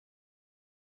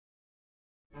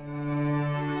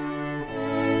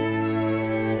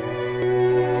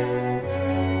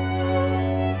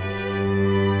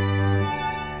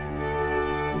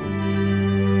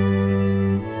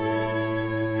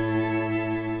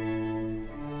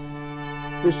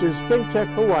This is ThinkTech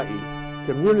Hawaii.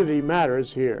 Community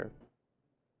matters here.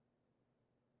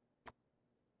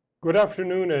 Good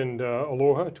afternoon and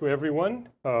aloha to everyone.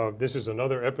 This is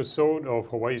another episode of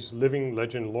Hawaii's Living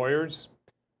Legend Lawyers.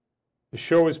 The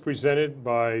show is presented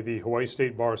by the Hawaii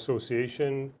State Bar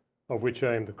Association, of which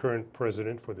I am the current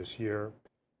president for this year.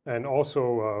 And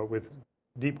also with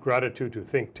deep gratitude to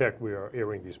ThinkTech, we are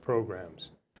airing these programs.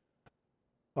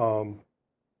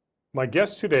 My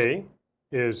guest today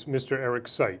is Mr. Eric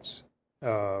Seitz.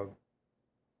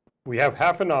 We have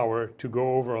half an hour to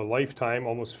go over a lifetime,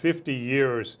 almost 50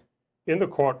 years in the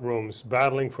courtrooms,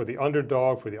 battling for the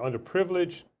underdog, for the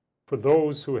underprivileged, for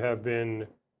those who have been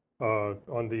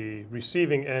on the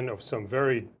receiving end of some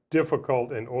very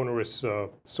difficult and onerous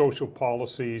social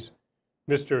policies.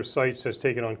 Mr. Seitz has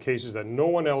taken on cases that no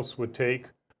one else would take.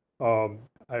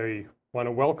 I want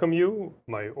to welcome you,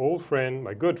 my old friend,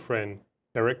 my good friend,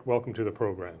 Eric. Welcome to the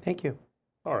program. Thank you.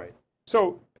 All right.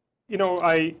 So, you know,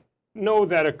 I know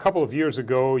that a couple of years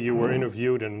ago you were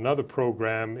interviewed in another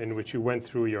program in which you went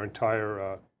through your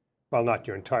entire, well, not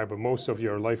your entire, but most of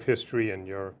your life history and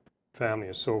your family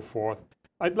and so forth.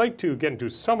 I'd like to get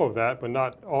into some of that, but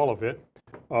not all of it.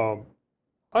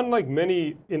 Unlike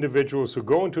many individuals who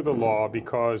go into the law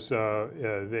because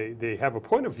they have a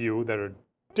point of view that are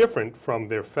different from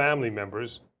their family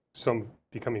members, some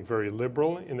becoming very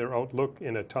liberal in their outlook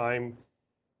at a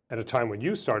time when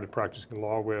you started practicing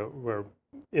law where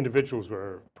individuals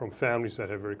were from families that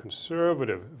had very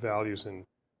conservative values and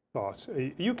thoughts.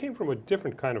 You came from a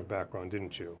different kind of background,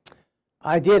 didn't you?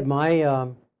 I did.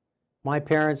 My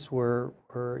parents were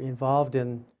involved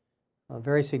in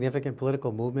very significant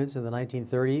political movements in the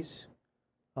 1930s,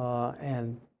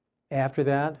 and after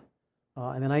that,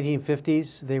 in the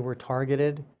 1950s, they were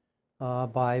targeted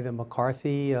by the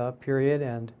McCarthy period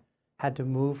and had to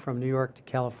move from New York to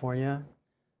California.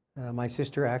 My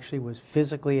sister actually was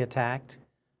physically attacked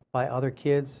by other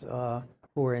kids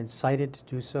who were incited to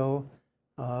do so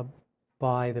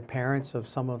by the parents of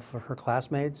some of her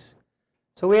classmates.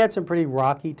 So we had some pretty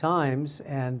rocky times,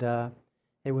 and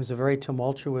it was a very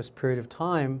tumultuous period of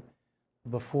time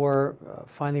before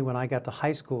finally when I got to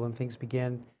high school and things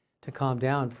began to calm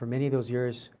down. For many of those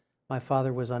years, my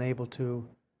father was unable to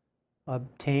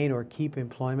obtain or keep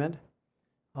employment.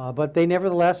 But they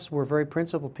nevertheless were very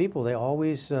principled people. They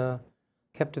always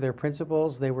kept to their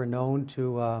principles. They were known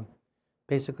to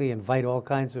basically invite all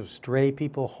kinds of stray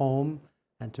people home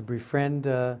and to befriend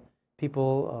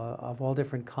people of all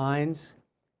different kinds.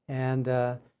 And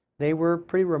they were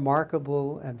pretty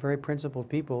remarkable and very principled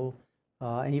people.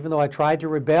 And even though I tried to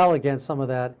rebel against some of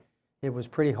that, it was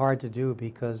pretty hard to do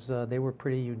because they were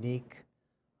pretty unique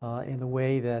in the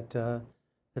way that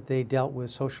they dealt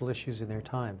with social issues in their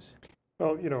times.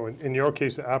 Well, you know, in your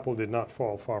case, the apple did not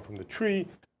fall far from the tree.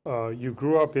 You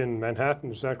grew up in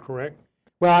Manhattan, is that correct?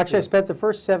 Well, actually, I spent the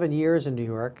first 7 years in New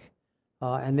York.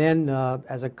 And then,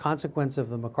 as a consequence of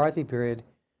the McCarthy period,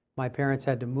 my parents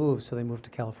had to move, so they moved to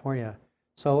California.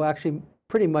 So actually,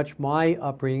 pretty much my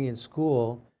upbringing in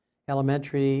school,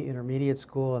 elementary, intermediate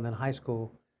school, and then high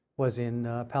school, was in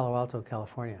Palo Alto,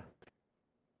 California.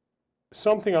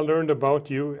 Something I learned about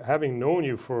you, having known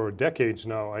you for decades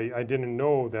now, I didn't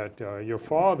know that your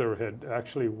father had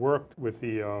actually worked with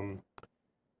the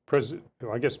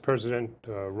President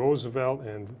Roosevelt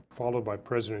and followed by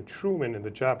President Truman in the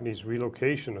Japanese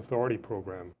Relocation Authority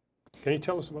program. Can you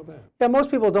tell us about that? Yeah,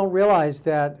 most people don't realize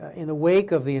that in the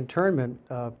wake of the internment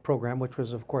program, which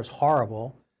was of course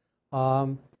horrible,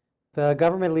 the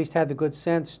government at least had the good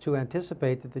sense to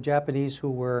anticipate that the Japanese who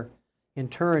were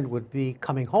interned would be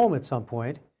coming home at some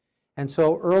point. And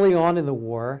so early on in the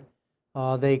war,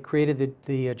 they created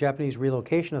the Japanese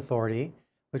Relocation Authority,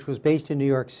 which was based in New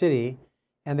York City,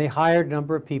 and they hired a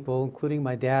number of people, including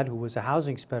my dad, who was a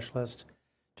housing specialist,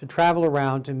 to travel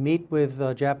around to meet with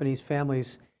Japanese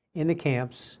families in the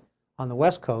camps on the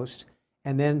West Coast,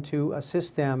 and then to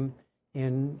assist them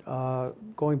in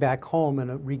going back home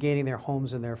and regaining their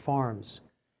homes and their farms.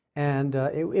 And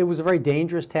it was a very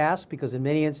dangerous task because in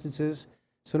many instances,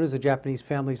 as soon as the Japanese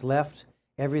families left,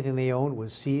 everything they owned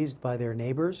was seized by their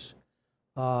neighbors,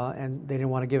 and they didn't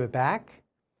want to give it back.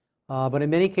 But in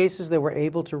many cases, they were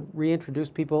able to reintroduce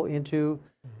people into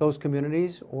those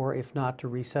communities, or if not, to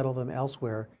resettle them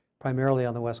elsewhere, primarily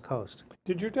on the West Coast.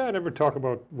 Did your dad ever talk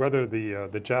about whether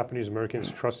the Japanese Americans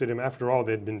trusted him? After all,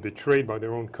 they'd been betrayed by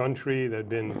their own country.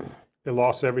 They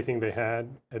lost everything they had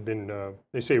been,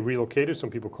 they say relocated. Some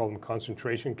people call them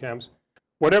concentration camps.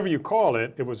 Whatever you call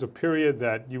it, it was a period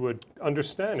that you would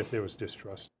understand if there was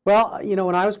distrust. Well, you know,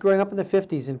 when I was growing up in the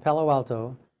 50s in Palo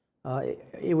Alto,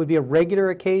 it would be a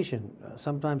regular occasion,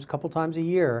 sometimes a couple times a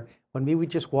year, when we would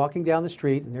just walking down the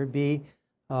street and there'd be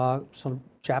some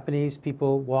Japanese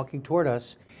people walking toward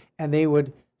us, and they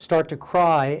would start to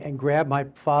cry and grab my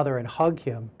father and hug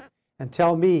him and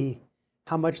tell me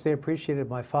how much they appreciated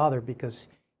my father because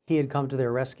he had come to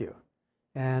their rescue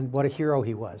and what a hero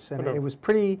he was. And it was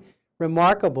pretty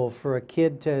remarkable for a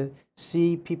kid to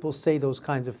see people say those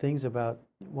kinds of things about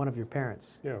one of your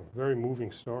parents. Yeah, very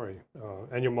moving story.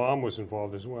 And your mom was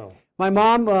involved as well. My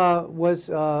mom was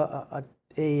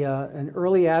an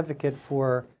early advocate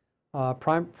for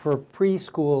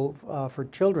preschool for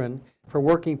children, for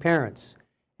working parents.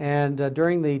 And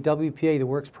during the WPA, the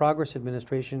Works Progress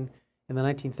Administration, in the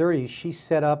 1930s, she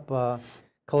set up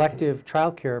collective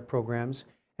child care programs,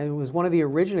 and was one of the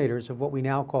originators of what we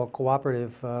now call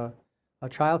cooperative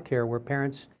child care, where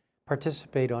parents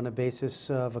participate on a basis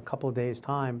of a couple of days'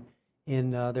 time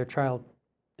in their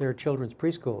children's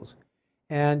preschools.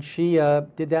 And she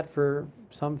did that for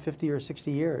some 50 or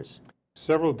 60 years.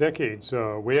 Several decades,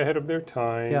 way ahead of their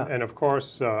time. Yeah. And of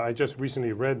course, I just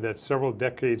recently read that several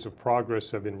decades of progress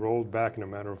have been rolled back in a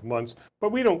matter of months, but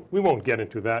we won't get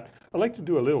into that. I'd like to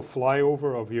do a little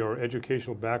flyover of your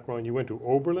educational background. You went to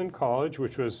Oberlin College,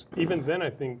 which was, even then, I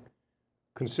think,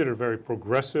 considered very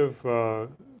progressive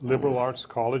liberal arts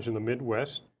college in the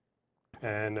Midwest.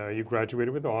 And you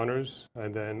graduated with honors,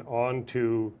 and then on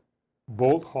to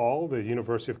Bolt Hall, the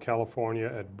University of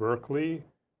California at Berkeley.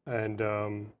 And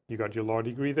you got your law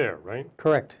degree there, right?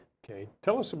 Correct. Okay.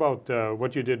 Tell us about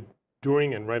what you did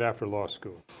during and right after law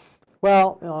school.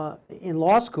 Well, in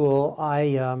law school,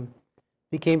 I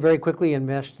became very quickly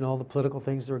enmeshed in all the political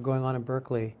things that were going on in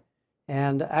Berkeley.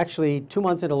 And actually, 2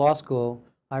 months into law school,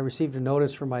 I received a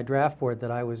notice from my draft board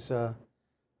that I was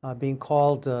being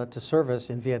called to service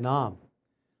in Vietnam.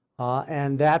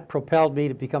 And that propelled me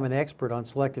to become an expert on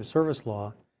selective service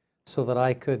law so that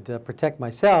I could protect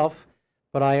myself.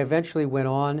 But I eventually went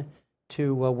on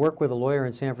to work with a lawyer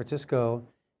in San Francisco,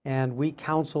 and we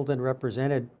counseled and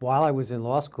represented, while I was in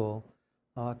law school,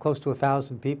 close to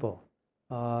 1,000 people.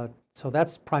 So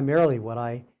that's primarily what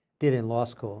I did in law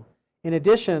school. In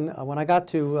addition, when I got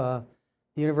to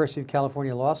the University of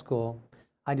California Law School,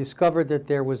 I discovered that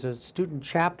there was a student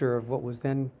chapter of what was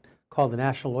then called the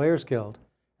National Lawyers Guild.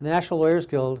 And the National Lawyers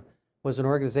Guild was an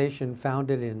organization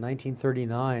founded in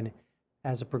 1939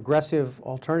 as a progressive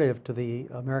alternative to the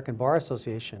American Bar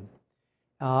Association.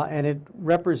 And it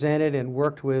represented and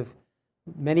worked with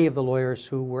many of the lawyers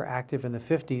who were active in the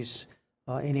 50s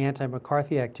in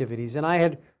anti-McCarthy activities. And I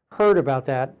had heard about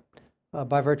that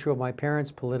by virtue of my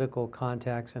parents' political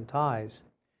contacts and ties.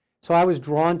 So I was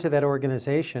drawn to that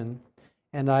organization,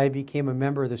 and I became a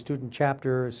member of the student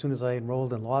chapter as soon as I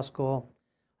enrolled in law school.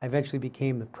 I eventually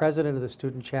became the president of the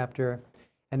student chapter.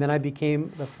 And then I became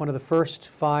one of the first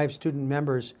 5 student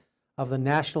members of the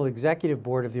National Executive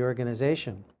Board of the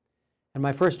organization. And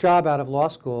my first job out of law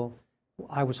school,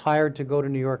 I was hired to go to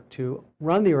New York to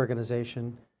run the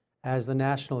organization as the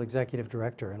National Executive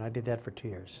Director, and I did that for 2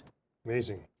 years.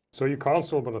 Amazing. So you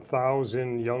counseled about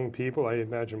 1,000 young people. I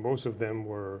imagine most of them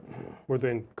were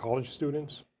they college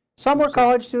students? Some were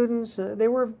college students. They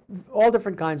were all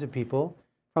different kinds of people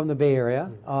from the Bay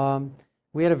Area.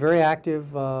 We had a very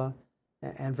active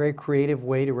and very creative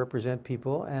way to represent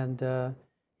people. And,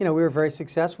 we were very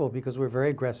successful because we were very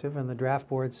aggressive, and the draft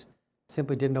boards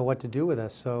simply didn't know what to do with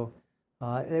us. So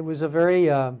it was a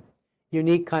very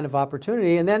unique kind of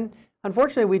opportunity. And then,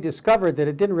 unfortunately, we discovered that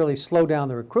it didn't really slow down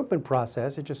the recruitment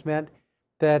process. It just meant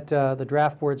that the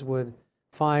draft boards would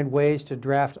find ways to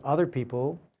draft other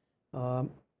people,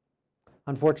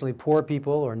 unfortunately poor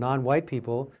people or non-white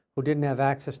people who didn't have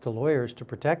access to lawyers to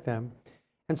protect them.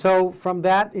 And so from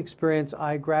that experience,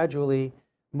 I gradually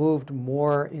moved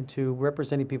more into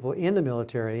representing people in the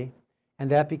military,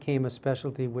 and that became a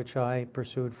specialty which I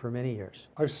pursued for many years.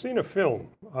 I've seen a film.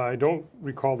 I don't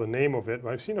recall the name of it,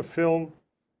 but I've seen a film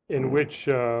in which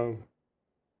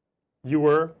you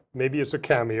were, maybe it's a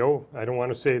cameo. I don't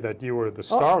want to say that you were the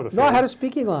star of the film. No, I had a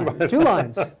speaking line, 2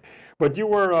 lines. But you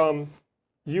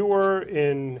were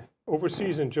in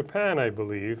overseas in Japan, I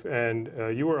believe, and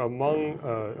you were among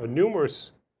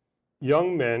numerous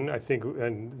young men, I think,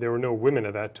 and there were no women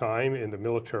at that time in the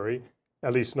military,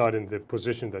 at least not in the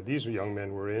position that these young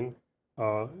men were in.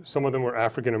 Some of them were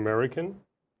African American.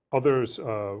 Others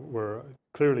were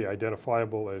clearly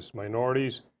identifiable as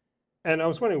minorities. And I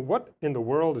was wondering, what in the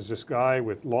world is this guy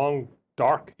with long,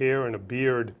 dark hair and a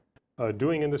beard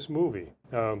doing in this movie?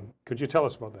 Could you tell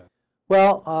us about that?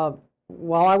 Well,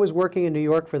 while I was working in New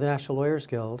York for the National Lawyers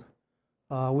Guild,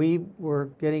 we were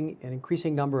getting an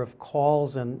increasing number of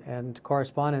calls and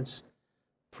correspondence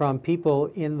from people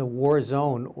in the war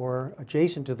zone or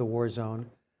adjacent to the war zone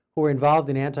who were involved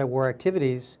in anti-war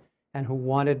activities and who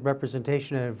wanted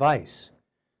representation and advice.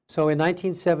 So in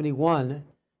 1971,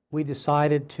 we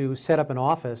decided to set up an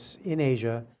office in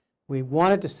Asia. We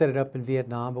wanted to set it up in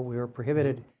Vietnam, but we were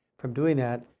prohibited from doing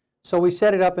that. So we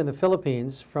set it up in the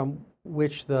Philippines, from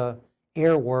which the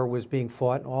air war was being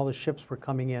fought, and all the ships were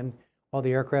coming in, all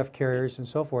the aircraft carriers and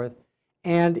so forth,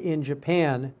 and in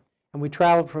Japan. And we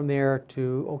traveled from there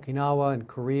to Okinawa and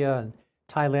Korea and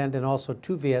Thailand, and also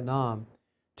to Vietnam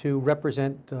to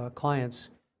represent clients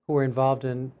who were involved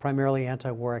in primarily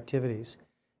anti-war activities.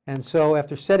 And so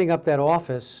after setting up that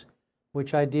office,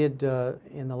 which I did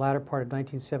in the latter part of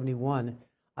 1971,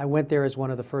 I went there as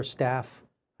one of the first staff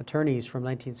attorneys from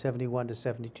 1971 to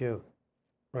 72.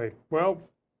 Right. Well,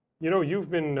 you know,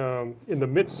 you've been in the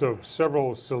midst of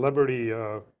several celebrity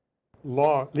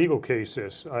legal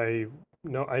cases. I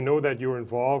know that you're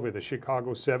involved with the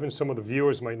Chicago 7. Some of the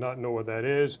viewers might not know what that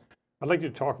is. I'd like you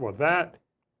to talk about that.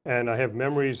 And I have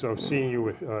memories of seeing you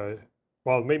with,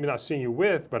 well, maybe not seeing you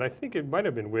with, but I think it might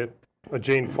have been with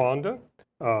Jane Fonda.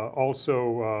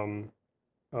 Also,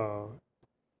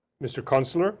 Mr.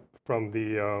 Kunstler from the,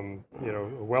 you know,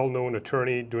 well-known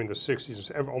attorney during the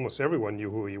 60s. Almost everyone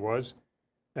knew who he was.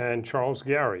 And Charles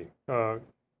Gary.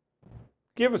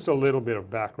 Give us a little bit of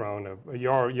background of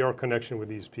your connection with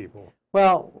these people.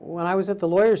 Well, when I was at the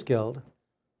Lawyers Guild,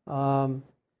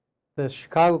 the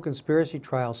Chicago conspiracy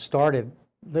trial started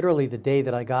literally the day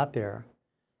that I got there.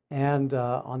 And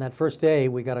on that first day,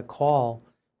 we got a call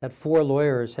that 4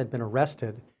 lawyers had been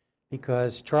arrested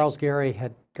because Charles Gary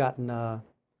had gotten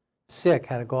sick,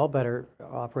 had a gallbladder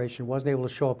operation, wasn't able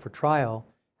to show up for trial,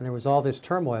 and there was all this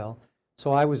turmoil.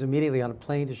 So I was immediately on a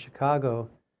plane to Chicago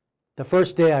the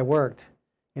first day I worked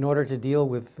in order to deal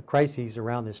with the crises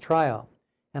around this trial.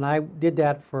 And I did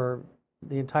that for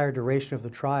the entire duration of the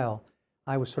trial.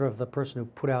 I was sort of the person who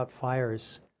put out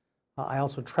fires. I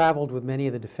also traveled with many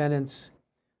of the defendants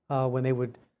when they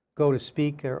would go to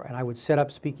speak, and I would set up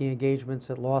speaking engagements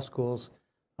at law schools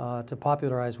to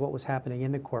popularize what was happening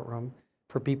in the courtroom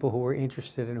for people who were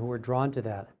interested and who were drawn to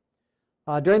that.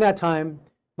 During that time,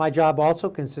 my job also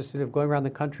consisted of going around the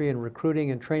country and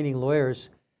recruiting and training lawyers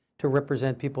to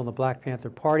represent people in the Black Panther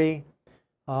Party,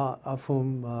 of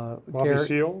whom Bobby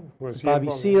Seale was Bobby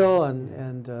Seale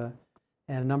and a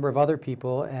number of other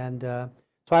people. And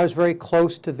so I was very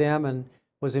close to them and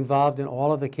was involved in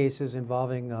all of the cases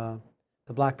involving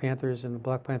the Black Panthers and the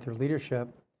Black Panther leadership.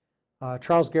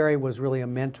 Charles Gary was really a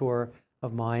mentor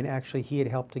of mine. Actually, he had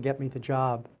helped to get me the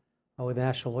job with the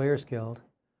National Lawyers Guild.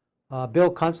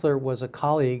 Bill Kunstler was a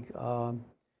colleague.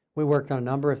 We worked on a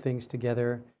number of things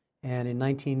together, and in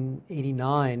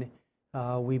 1989,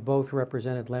 we both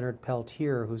represented Leonard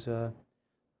Peltier, who's a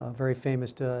very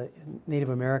famous Native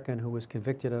American who was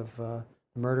convicted of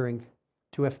murdering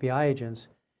 2 FBI agents.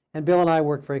 And Bill and I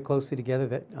worked very closely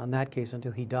together on that case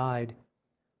until he died.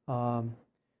 So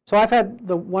I've had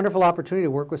the wonderful opportunity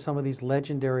to work with some of these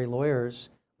legendary lawyers,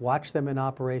 watch them in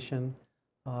operation,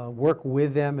 work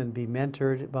with them and be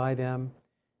mentored by them.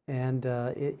 And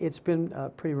it's been a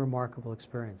pretty remarkable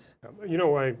experience. You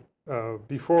know,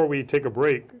 before we take a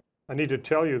break, I need to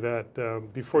tell you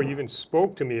that before you even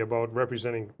spoke to me about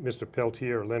representing Mr.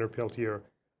 Peltier, Leonard Peltier,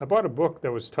 I bought a book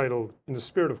that was titled In the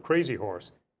Spirit of Crazy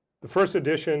Horse, the first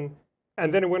edition,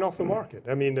 and then it went off the market.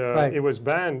 I mean, Right. It was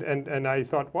banned, and I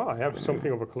thought, wow, I have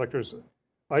something of a collector's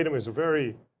item. It's a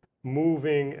very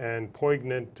moving and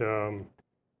poignant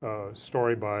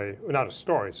story by, not a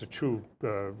story, it's a true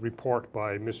report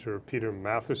by Mr. Peter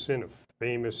Matheson, a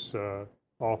famous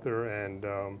author, and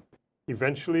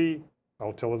eventually,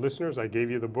 I'll tell the listeners, I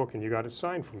gave you the book and you got it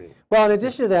signed for me. Well, in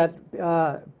addition to that,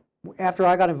 after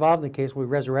I got involved in the case, we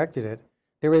resurrected it.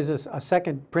 There is a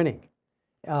second printing,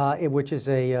 which is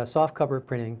a softcover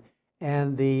printing,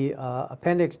 and the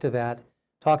appendix to that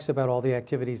talks about all the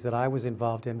activities that I was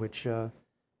involved in, which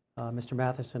Mr.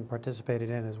 Matheson participated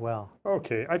in as well.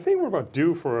 Okay, I think we're about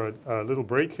due for a little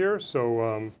break here,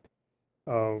 so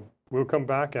we'll come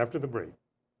back after the break.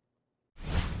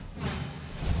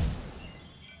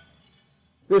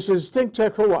 This is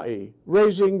ThinkTech Hawaii,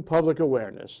 raising public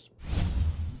awareness.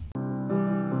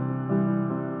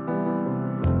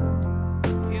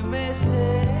 You may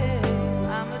say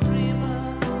I'm a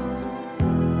dreamer,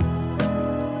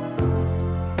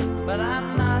 but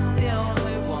I'm not the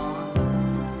only one.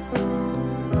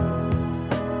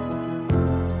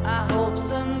 I hope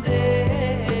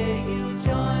someday you'll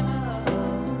join us,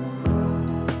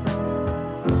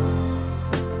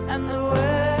 and the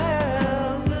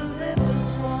world will live as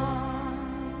one.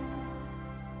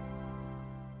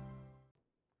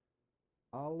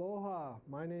 Aloha,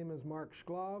 my name is Mark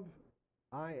Shklov.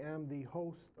 I am the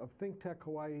host of ThinkTech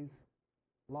Hawaii's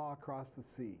Law Across the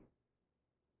Sea.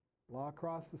 Law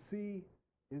Across the Sea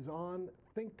is on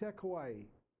ThinkTech Hawaii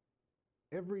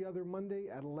every other Monday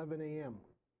at 11 a.m.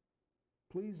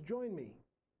 Please join me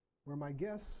where my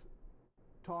guests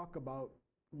talk about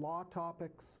law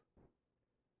topics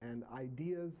and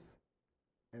ideas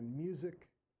and music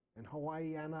and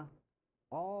Hawaiiana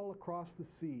all across the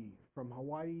sea from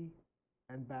Hawaii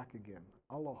and back again.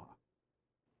 Aloha.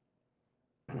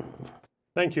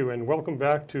 Thank you, and welcome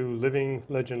back to Living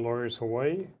Legend Lawyers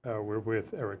Hawaii. We're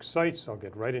with Eric Seitz. I'll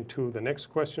get right into the next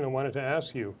question I wanted to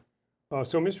ask you.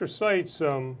 So, Mr. Seitz,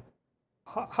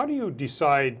 how do you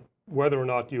decide whether or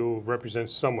not you'll represent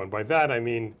someone? By that, I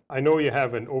mean, I know you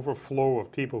have an overflow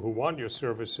of people who want your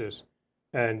services,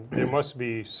 and there must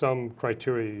be some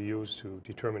criteria you use to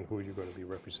determine who you're going to be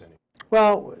representing.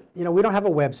 Well, you know, we don't have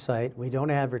a website. We don't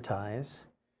advertise.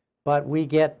 But we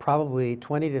get probably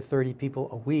 20 to 30 people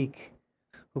a week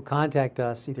who contact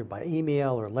us either by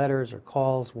email or letters or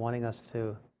calls wanting us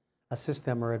to assist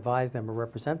them or advise them or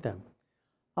represent them.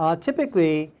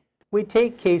 Typically, we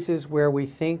take cases where we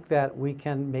think that we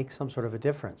can make some sort of a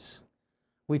difference.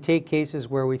 We take cases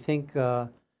where we think that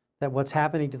what's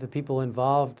happening to the people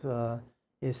involved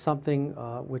is something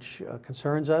which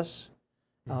concerns us,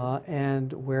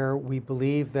 and where we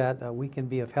believe that we can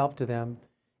be of help to them.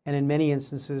 And in many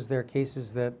instances, there are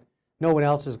cases that no one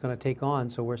else is going to take on,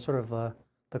 so we're sort of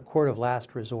the court of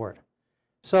last resort.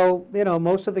 So, you know,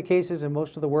 most of the cases and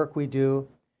most of the work we do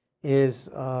is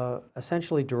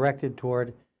essentially directed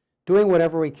toward doing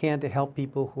whatever we can to help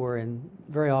people who are in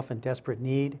very often desperate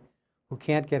need, who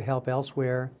can't get help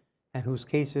elsewhere, and whose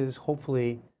cases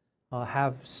hopefully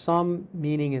have some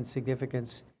meaning and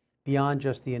significance beyond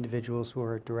just the individuals who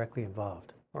are directly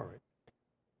involved. All right.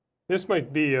 This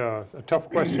might be a tough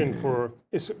question for,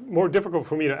 it's more difficult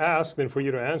for me to ask than for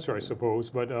you to answer, I suppose,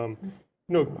 but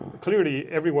you know, clearly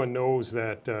everyone knows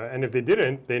that, and if they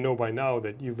didn't, they know by now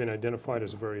that you've been identified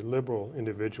as a very liberal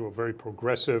individual, very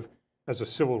progressive, as a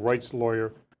civil rights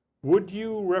lawyer. Would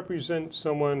you represent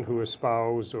someone who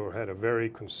espoused or had a very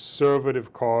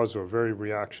conservative cause or very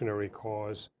reactionary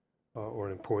cause or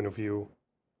a point of view?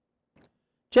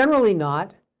 Generally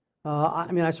not.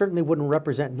 I mean, I certainly wouldn't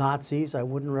represent Nazis. I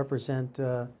wouldn't represent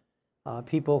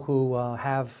people who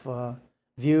have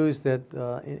views that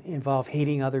involve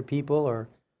hating other people or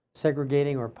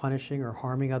segregating or punishing or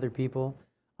harming other people.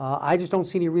 I just don't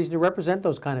see any reason to represent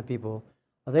those kind of people.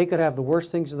 They could have the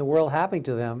worst things in the world happening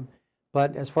to them,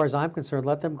 but as far as I'm concerned,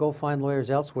 let them go find lawyers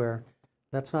elsewhere.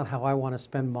 That's not how I want to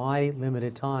spend my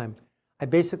limited time. I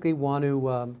basically want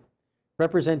to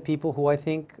represent people who I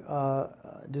think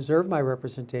deserve my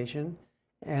representation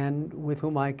and with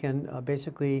whom I can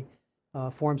basically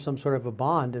form some sort of a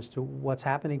bond as to what's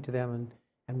happening to them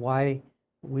and why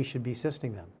we should be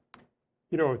assisting them.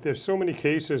 You know, there's so many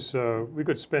cases, we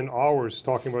could spend hours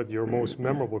talking about your most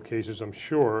memorable cases, I'm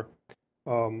sure.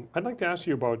 I'd like to ask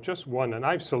you about just one, and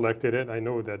I've selected it. I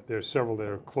know that there's several that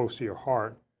are close to your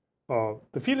heart.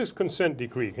 The fetus consent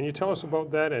decree, can you tell us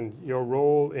about that and your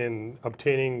role in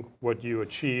obtaining what you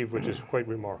achieved, which is quite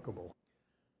remarkable?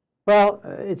 Well,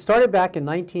 it started back in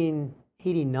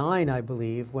 1989, I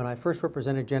believe, when I first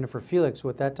represented Jennifer Felix, who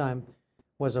at that time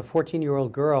was a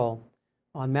 14-year-old girl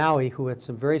on Maui who had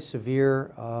some very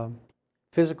severe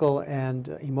physical and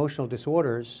emotional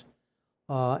disorders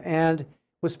and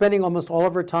was spending almost all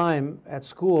of her time at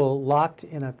school locked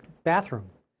in a bathroom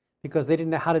because they didn't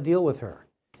know how to deal with her.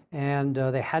 And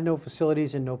they had no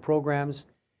facilities and no programs.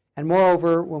 And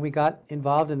moreover, when we got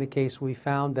involved in the case, we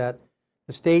found that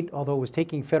the state, although it was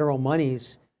taking federal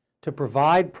monies to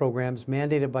provide programs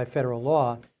mandated by federal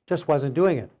law, just wasn't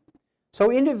doing it. So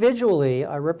individually,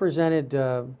 I represented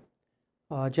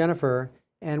Jennifer,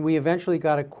 and we eventually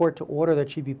got a court to order that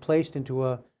she be placed into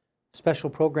a special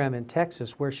program in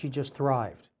Texas where she just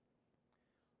thrived.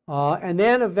 And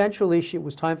then eventually it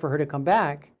was time for her to come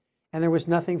back, and there was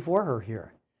nothing for her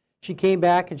here. She came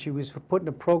back and she was put in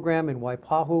a program in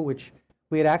Waipahu, which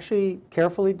we had actually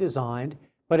carefully designed,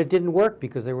 but it didn't work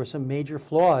because there were some major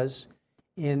flaws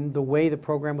in the way the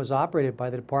program was operated by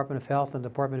the Department of Health and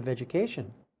Department of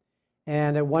Education.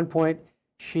 And at one point,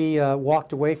 she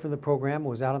walked away from the program,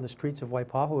 was out on the streets of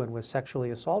Waipahu, and was sexually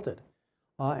assaulted.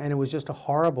 And it was just a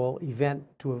horrible event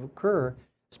to occur,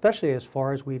 especially as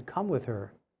far as we'd come with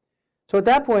her. So at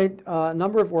that point, a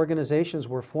number of organizations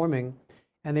were forming,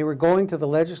 and they were going to the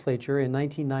legislature in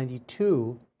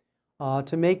 1992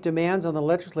 to make demands on the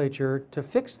legislature to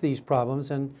fix these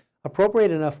problems and appropriate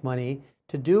enough money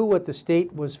to do what the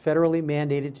state was federally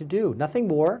mandated to do. Nothing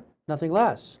more, nothing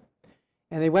less.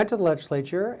 And they went to the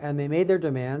legislature and they made their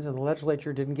demands, and the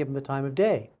legislature didn't give them the time of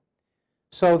day.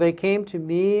 So they came to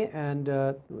me, and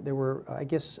there were, I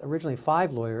guess, originally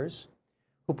 5 lawyers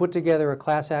who put together a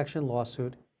class action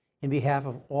lawsuit in behalf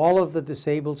of all of the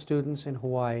disabled students in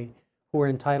Hawaii who are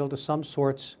entitled to some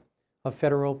sorts of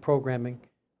federal programming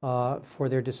for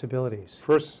their disabilities.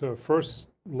 First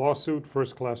lawsuit,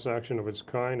 first class action of its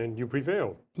kind, and you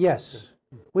prevailed. Yes,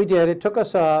 we did. It took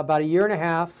us about a year and a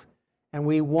half, and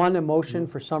we won a motion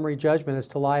for summary judgment as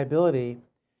to liability,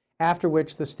 after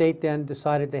which the state then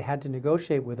decided they had to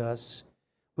negotiate with us.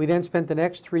 We then spent the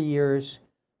next 3 years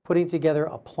putting together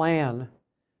a plan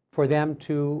for them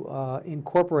to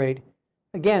incorporate,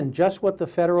 again, just what the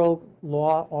federal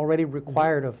law already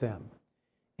required of them.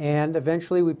 And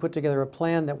eventually we put together a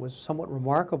plan that was somewhat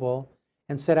remarkable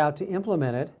and set out to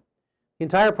implement it. The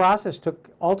entire process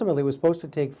ultimately was supposed to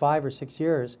take 5 or 6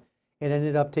 years. It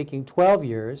ended up taking 12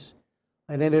 years.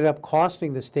 It ended up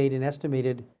costing the state an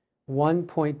estimated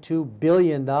 $1.2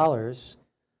 billion.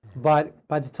 But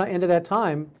by the end of that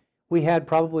time, we had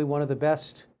probably one of the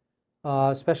best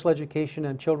special education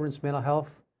and children's mental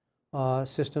health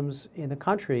systems in the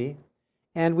country.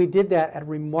 And we did that at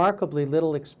remarkably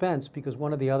little expense, because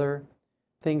one of the other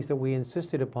things that we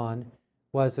insisted upon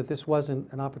was that this wasn't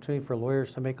an opportunity for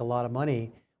lawyers to make a lot of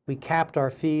money. We capped our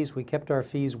fees. We kept our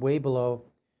fees way below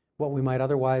what we might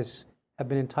otherwise have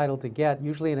been entitled to get.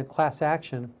 Usually in a class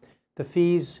action, the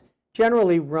fees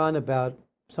generally run about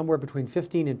somewhere between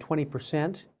 15 and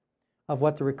 20% of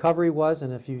what the recovery was.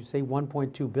 And if you say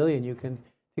 1.2 billion, you can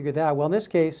figure that out. Well, in this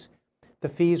case, the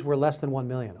fees were less than 1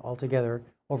 million altogether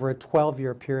over a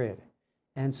 12-year period.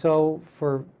 And so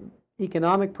for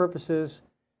economic purposes,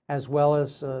 as well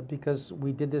as because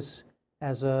we did this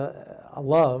as a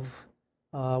love,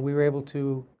 we were able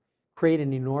to create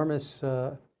an enormous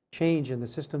change in the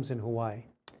systems in Hawaii.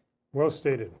 Well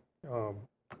stated.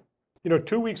 You know,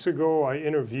 2 weeks ago, I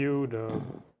interviewed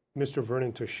Mr.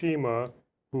 Vernon Toshima,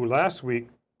 who last week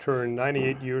turned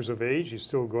 98 years of age. He's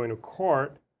still going to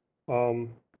court.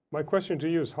 My question to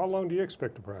you is, how long do you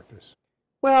expect to practice?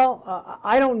 Well,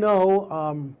 I don't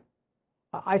know.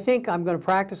 I think I'm going to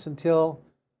practice until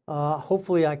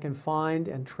hopefully I can find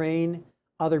and train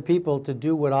other people to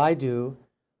do what I do.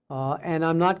 And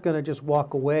I'm not going to just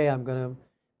walk away. I'm going to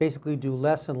basically do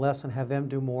less and less and have them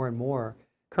do more and more.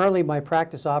 Currently, my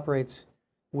practice operates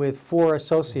with 4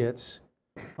 associates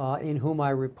in whom I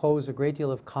repose a great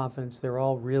deal of confidence. They're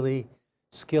all really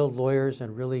skilled lawyers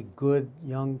and really good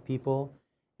young people.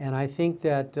 And I think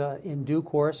that in due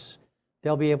course,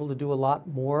 they'll be able to do a lot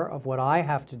more of what I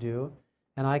have to do,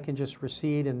 and I can just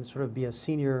recede and sort of be a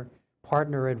senior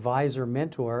partner, advisor,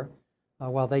 mentor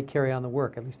while they carry on the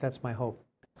work. At least that's my hope.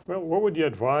 Well, what would you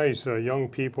advise young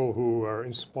people who are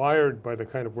inspired by the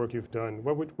kind of work you've done?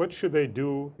 What should they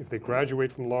do if they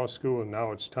graduate from law school and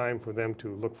now it's time for them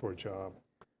to look for a job?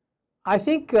 I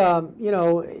think, you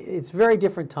know, it's a very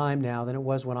different time now than it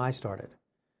was when I started.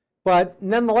 But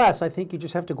nonetheless, I think you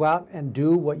just have to go out and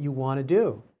do what you want to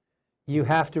do. You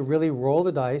have to really roll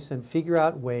the dice and figure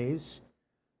out ways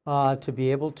to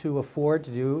be able to afford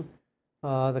to do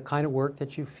the kind of work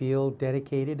that you feel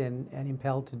dedicated and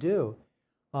impelled to do.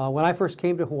 When I first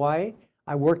came to Hawaii,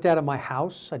 I worked out of my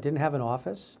house. I didn't have an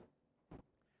office.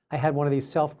 I had one of these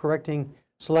self-correcting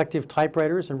selective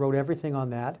typewriters and wrote everything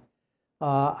on that.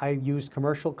 I used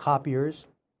commercial copiers.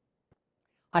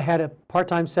 I had a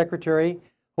part-time secretary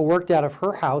who worked out of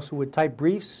her house who would type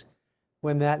briefs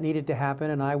when that needed to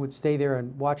happen, and I would stay there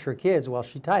and watch her kids while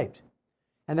she typed.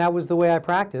 And that was the way I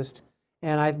practiced.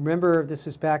 And I remember, this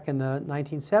is back in the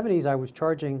 1970s, I was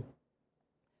charging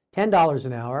 $10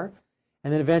 an hour,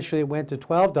 and then eventually it went to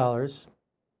 $12.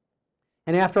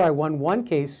 And after I won one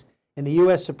case in the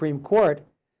U.S. Supreme Court,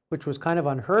 which was kind of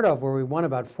unheard of, where we won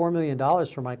about $4 million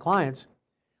for my clients,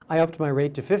 I upped my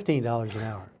rate to $15 an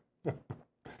hour.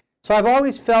 So I've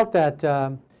always felt that,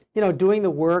 you know, doing the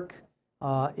work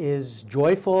is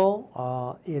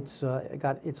joyful. It's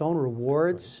got its own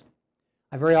rewards.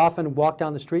 I very often walk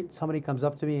down the street, somebody comes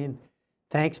up to me and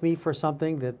thanks me for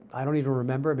something that I don't even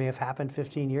remember. It may have happened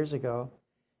 15 years ago.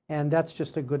 And that's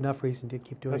just a good enough reason to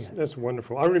keep doing it. That's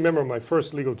wonderful. I remember my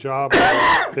first legal job,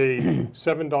 I was paid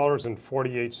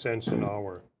 $7.48 an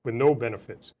hour with no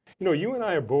benefits. You know, you and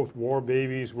I are both war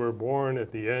babies. We're born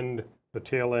at the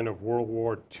tail end of World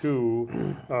War II.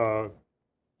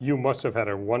 You must have had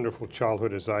a wonderful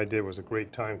childhood, as I did. It was a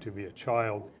great time to be a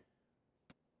child.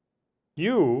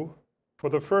 You, for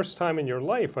the first time in your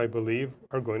life, I believe,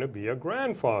 are going to be a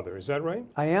grandfather. Is that right?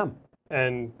 I am.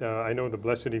 And I know the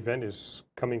blessed event is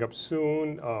coming up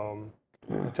soon.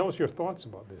 Tell us your thoughts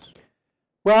about this.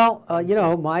 Well, you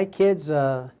know, my kids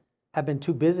have been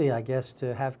too busy, I guess,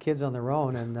 to have kids on their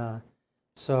own. And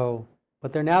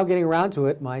but they're now getting around to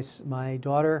it. My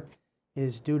daughter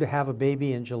is due to have a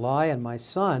baby in July, and my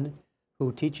son,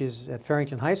 who teaches at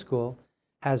Farrington High School,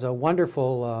 has a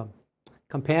wonderful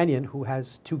companion who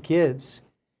has 2 kids,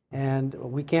 and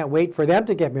we can't wait for them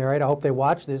to get married. I hope they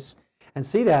watch this and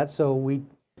see that, so we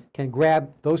can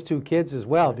grab those 2 kids as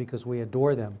well, because we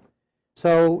adore them.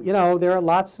 So, you know, there are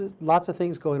lots of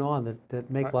things going on that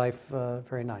make life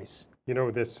very nice. You know,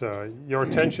 this your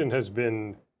attention has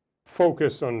been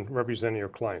focused on representing your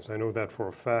clients. I know that for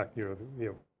a fact.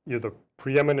 You're the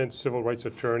preeminent civil rights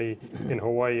attorney in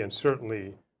Hawaii, and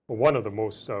certainly one of the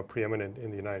most preeminent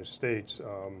in the United States.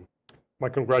 My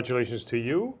congratulations to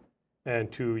you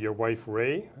and to your wife,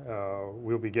 Ray.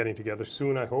 We'll be getting together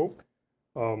soon, I hope.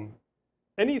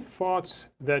 Any thoughts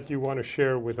that you want to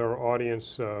share with our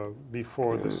audience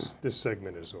before this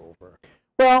segment is over?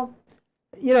 Well,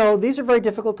 you know, these are very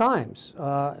difficult times.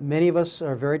 Many of us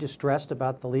are very distressed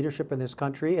about the leadership in this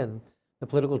country and the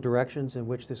political directions in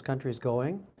which this country is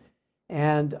going.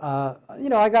 And, you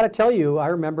know, I got to tell you, I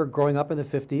remember growing up in the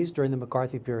 50s during the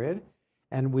McCarthy period,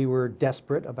 and we were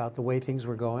desperate about the way things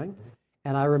were going.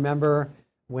 And I remember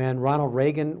when Ronald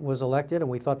Reagan was elected, and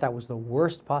we thought that was the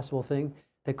worst possible thing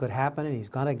that could happen, and he's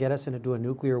going to get us into a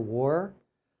nuclear war.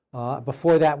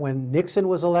 Before that, when Nixon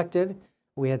was elected,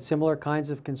 we had similar kinds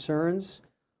of concerns,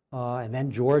 and then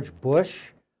George Bush.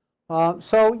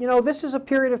 So, you know, this is a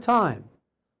period of time.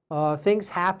 Things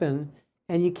happen,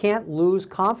 and you can't lose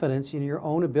confidence in your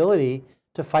own ability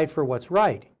to fight for what's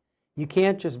right. You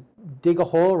can't just dig a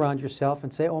hole around yourself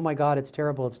and say, oh my God, it's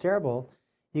terrible, it's terrible.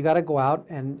 You got to go out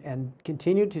and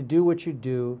continue to do what you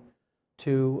do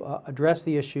to address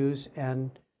the issues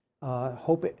and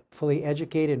hopefully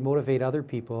educate and motivate other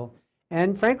people.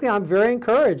 And frankly, I'm very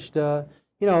encouraged.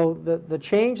 You know, the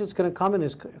change that's going to come in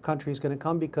this country is going to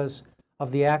come because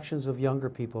of the actions of younger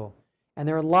people. And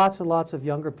there are lots and lots of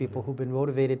younger people who've been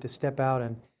motivated to step out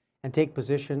and take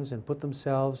positions and put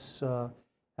themselves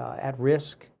at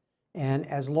risk. And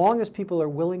as long as people are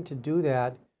willing to do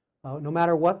that, no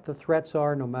matter what the threats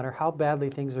are, no matter how badly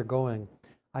things are going,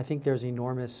 I think there's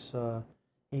enormous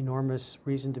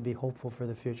reason to be hopeful for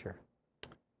the future.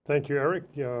 Thank you, Eric.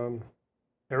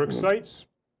 Eric Seitz,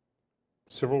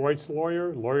 civil rights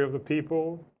lawyer, lawyer of the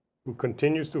people, who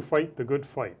continues to fight the good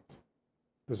fight.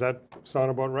 Does that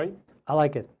sound about right? I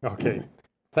like it. Okay.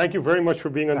 Thank you very much for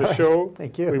being on the show.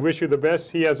 Thank you. We wish you the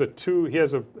best. He has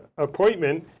an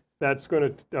appointment that's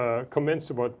going to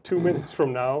commence about 2 minutes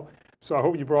from now. So I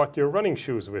hope you brought your running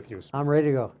shoes with you. I'm ready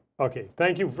to go. Okay.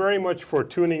 Thank you very much for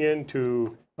tuning in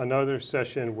to another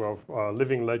session of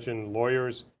Living Legend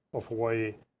Lawyers of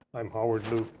Hawaii. I'm Howard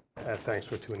Luke, and thanks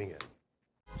for tuning in.